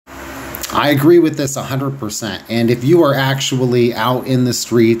I agree with this 100%. And if you are actually out in the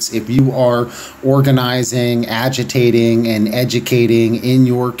streets, if you are organizing, agitating, and educating in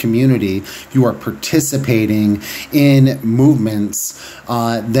your community, if you are participating in movements,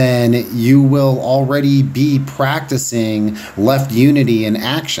 then you will already be practicing left unity in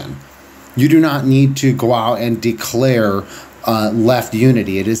action. You do not need to go out and declare left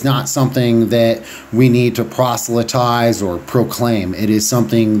unity. It is not something that we need to proselytize or proclaim. It is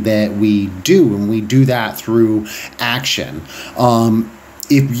something that we do, and we do that through action.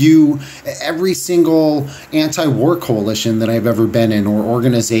 Every single anti-war coalition that I've ever been in or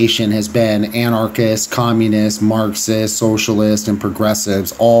organization has been anarchist, communist, Marxist, socialist, and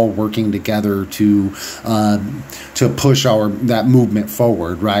progressives all working together to push that movement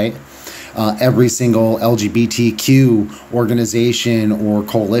forward, right? Every single LGBTQ organization or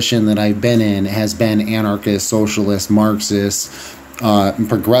coalition that I've been in has been anarchist, socialist, Marxist, and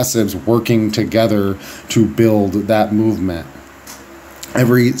progressives working together to build that movement.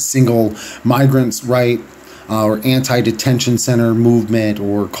 Every single migrants' right or anti-detention center movement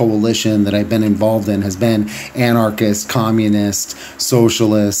or coalition that I've been involved in has been anarchist, communist,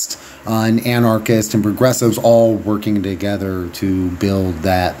 socialist, and anarchist and progressives all working together to build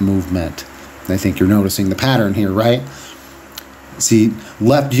that movement. I think you're noticing the pattern here, right? See,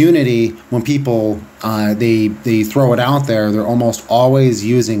 left unity, when people, they throw it out there, they're almost always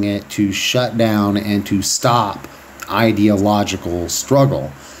using it to shut down and to stop ideological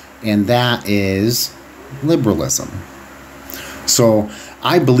struggle. And that is liberalism. So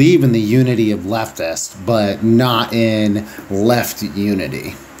I believe in the unity of leftists, but not in left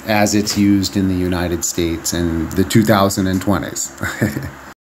unity as it's used in the United States in the 2020s.